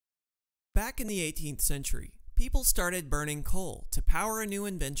Back in the 18th century, people started burning coal to power a new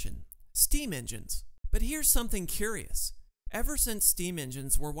invention, steam engines. But here's something curious. Ever since steam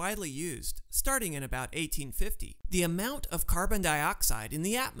engines were widely used, starting in about 1850, the amount of carbon dioxide in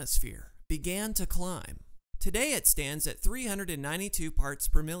the atmosphere began to climb. Today it stands at 392 parts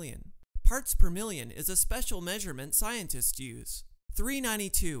per million. Parts per million is a special measurement scientists use.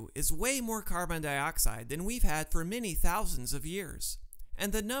 392 is way more carbon dioxide than we've had for many thousands of years,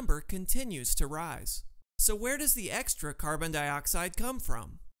 and the number continues to rise. So where does the extra carbon dioxide come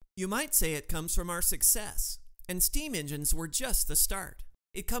from? You might say it comes from our success, and steam engines were just the start.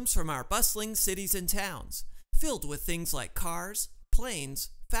 It comes from our bustling cities and towns, filled with things like cars, planes,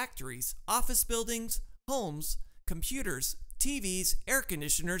 factories, office buildings, homes, computers, TVs, air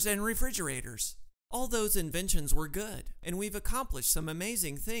conditioners, and refrigerators. All those inventions were good, and we've accomplished some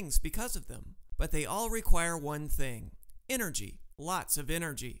amazing things because of them. But they all require one thing: energy, lots of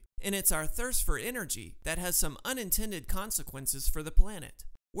energy. And it's our thirst for energy that has some unintended consequences for the planet.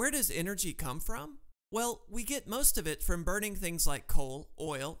 Where does energy come from? Well, we get most of it from burning things like coal,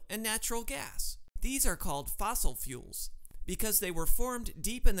 oil, and natural gas. These are called fossil fuels because they were formed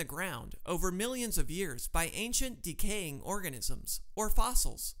deep in the ground over millions of years by ancient decaying organisms, or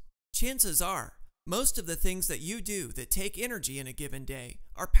fossils. Chances are, most of the things that you do that take energy in a given day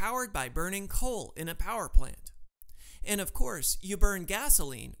are powered by burning coal in a power plant. And of course, you burn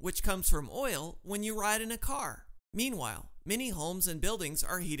gasoline, which comes from oil, when you ride in a car. Meanwhile, many homes and buildings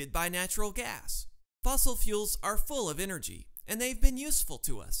are heated by natural gas. Fossil fuels are full of energy, and they've been useful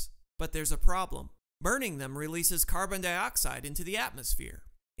to us. But there's a problem. Burning them releases carbon dioxide into the atmosphere.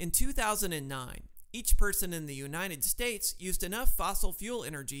 In 2009, each person in the United States used enough fossil fuel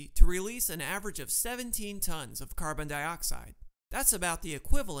energy to release an average of 17 tons of carbon dioxide. That's about the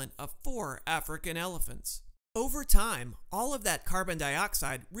equivalent of 4 African elephants. Over time, all of that carbon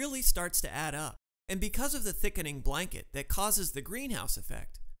dioxide really starts to add up. And because of the thickening blanket that causes the greenhouse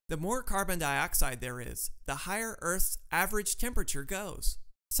effect, the more carbon dioxide there is, the higher Earth's average temperature goes.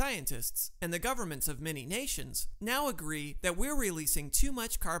 Scientists and the governments of many nations now agree that we're releasing too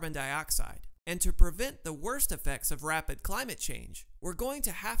much carbon dioxide. And to prevent the worst effects of rapid climate change, we're going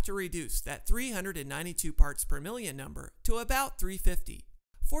to have to reduce that 392 parts per million number to about 350.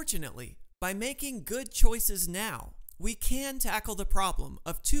 Fortunately, by making good choices now, we can tackle the problem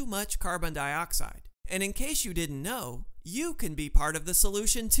of too much carbon dioxide. And in case you didn't know, you can be part of the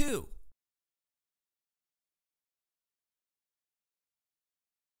solution too.